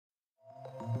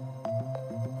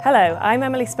Hello, I'm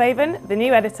Emily Spaven, the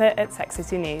new editor at Tech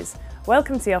City News.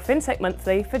 Welcome to your Fintech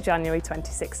Monthly for January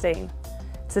 2016.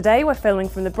 Today we're filming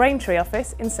from the Braintree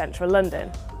office in central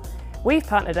London. We've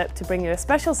partnered up to bring you a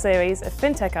special series of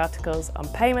Fintech articles on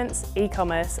payments,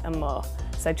 e-commerce and more,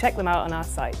 so check them out on our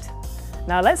site.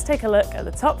 Now let's take a look at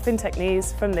the top Fintech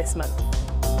news from this month.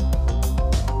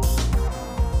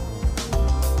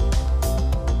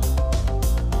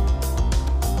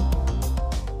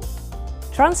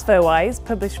 TransferWise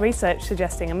published research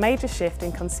suggesting a major shift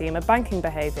in consumer banking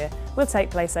behaviour will take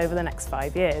place over the next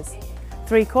 5 years.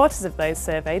 3/4 of those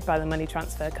surveyed by the money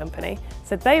transfer company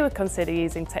said they would consider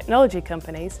using technology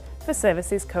companies for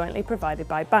services currently provided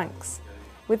by banks.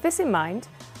 With this in mind,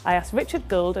 I asked Richard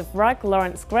Gould of Rag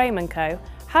Lawrence Graham & Co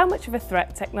how much of a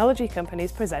threat technology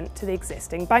companies present to the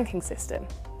existing banking system.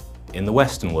 In the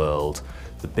Western world,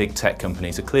 the big tech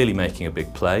companies are clearly making a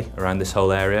big play around this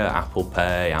whole area, Apple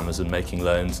Pay, Amazon making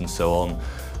loans and so on.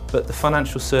 But the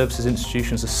financial services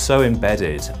institutions are so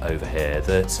embedded over here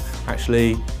that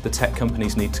actually the tech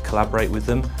companies need to collaborate with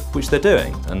them, which they're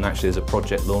doing. And actually there's a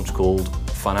project launch called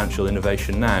Financial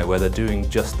Innovation Now where they're doing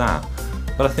just that.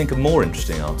 But I think a more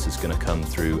interesting answer is going to come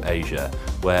through Asia,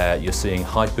 where you're seeing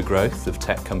hyper-growth of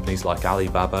tech companies like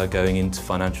Alibaba going into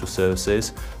financial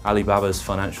services. Alibaba's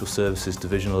financial services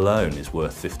division alone is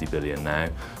worth 50 billion now.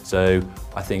 So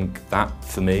I think that,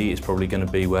 for me, is probably going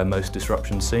to be where most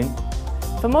disruption's seen.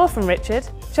 For more from Richard,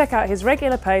 check out his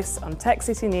regular posts on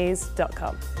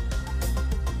techcitynews.com.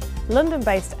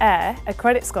 London-based Air, a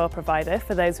credit score provider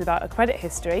for those without a credit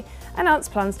history,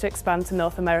 announced plans to expand to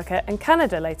North America and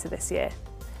Canada later this year.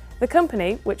 The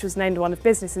company, which was named one of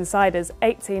Business Insider's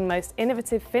 18 most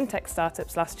innovative fintech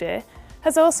startups last year,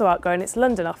 has also outgrown its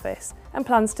London office and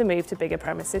plans to move to bigger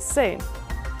premises soon.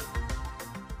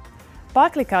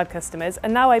 Barclaycard customers are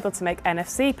now able to make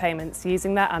NFC payments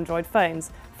using their Android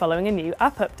phones following a new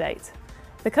app update.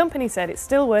 The company said it's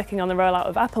still working on the rollout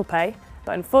of Apple Pay,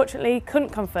 but unfortunately couldn't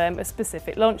confirm a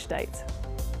specific launch date.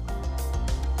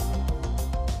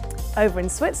 Over in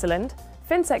Switzerland,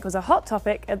 Fintech was a hot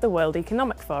topic at the World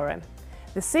Economic Forum.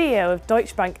 The CEO of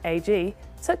Deutsche Bank AG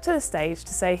took to the stage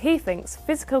to say he thinks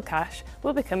physical cash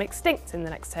will become extinct in the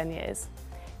next 10 years.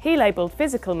 He labelled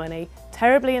physical money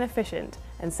terribly inefficient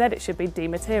and said it should be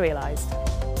dematerialised.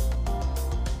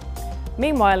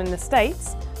 Meanwhile in the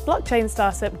States, blockchain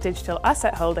startup Digital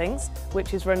Asset Holdings,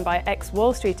 which is run by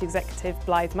ex-Wall Street executive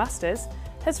Blythe Masters,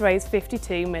 has raised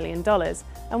 $52 million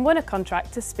and won a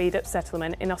contract to speed up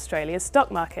settlement in Australia's stock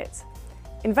market.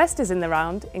 Investors in the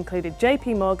round included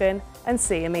JP Morgan and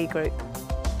CME Group.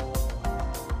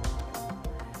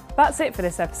 That's it for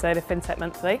this episode of Fintech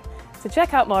Monthly. To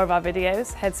check out more of our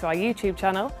videos, head to our YouTube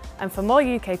channel, and for more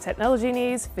UK technology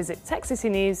news, visit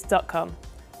techcitynews.com.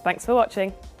 Thanks for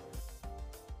watching.